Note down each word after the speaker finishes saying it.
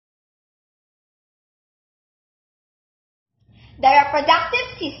The reproductive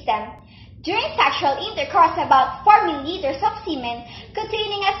system. During sexual intercourse, about 4 milliliters of semen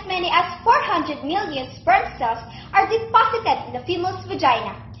containing as many as 400 million sperm cells are deposited in the female's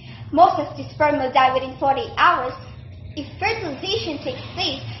vagina. Most of the sperm will die within 48 hours. If fertilization takes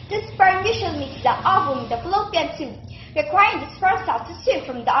place, the sperm usually meets the ovum in the fallopian tube, requiring the sperm cells to swim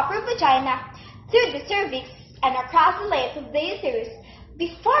from the upper vagina through the cervix and across the layers of the uterus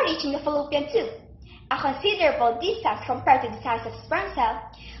before reaching the fallopian tube, a considerable distance compared to the size of sperm cell.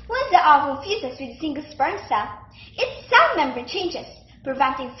 Once the ovum fuses with a single sperm cell, its cell membrane changes,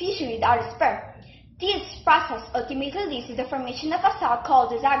 preventing fusion with other sperm. This process ultimately leads to the formation of a cell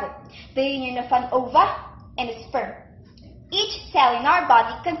called the zygote, the union of an ova and a sperm. Each cell in our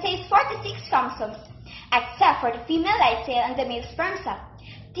body contains 46 chromosomes, except for the female light cell and the male sperm cell.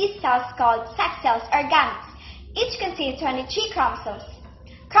 These cells, called sex cells, are gametes. Each contains 23 chromosomes.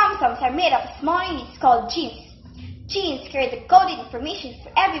 Chromosomes are made of small units called genes. Genes carry the coded information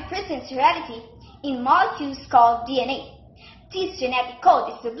for every person's heredity in molecules called DNA. This genetic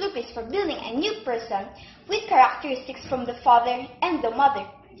code is the blueprint for building a new person with characteristics from the father and the mother.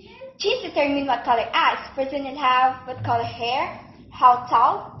 Genes determine what color eyes a person will have, what color hair, how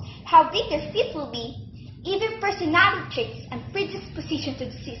tall, how big their feet will be, even personality traits and predisposition to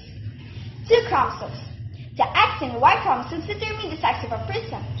disease. 2 chromosomes. The X and Y chromosomes determine the sex of a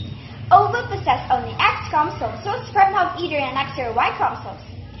person. Ova possess only X chromosomes, so sperm have either an X or Y chromosomes.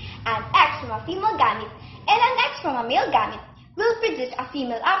 An X from a female gamete and an X from a male gamete will produce a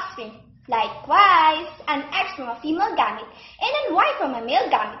female offspring. Likewise, an X from a female gamete and an Y from a male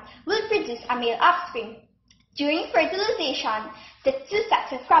gamete will produce a male offspring. During fertilization, the 2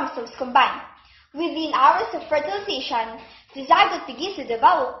 sets of chromosomes combine. Within hours of fertilization, the zygote begins to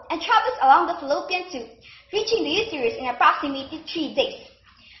develop and travels along the fallopian tube, reaching the uterus in approximately 3 days.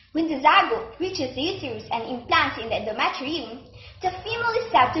 When the zygote reaches the uterus and implants in the endometrium, the female is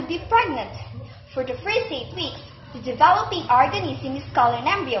said to be pregnant. For the first 8 weeks, the developing organism is called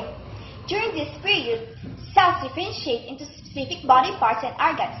an embryo. During this period, cells differentiate into specific body parts and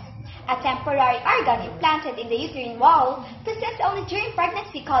organs. A temporary organ implanted in the uterine wall, presents only during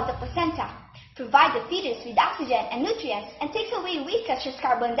pregnancy, called the placenta, provides the fetus with oxygen and nutrients, and takes away waste such as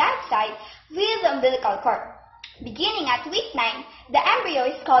carbon dioxide via the umbilical cord. Beginning at week 9, the embryo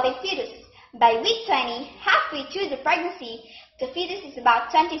is called a fetus. By week 20, halfway through the pregnancy, the fetus is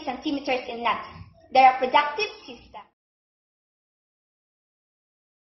about 20 centimeters in length. The reproductive system.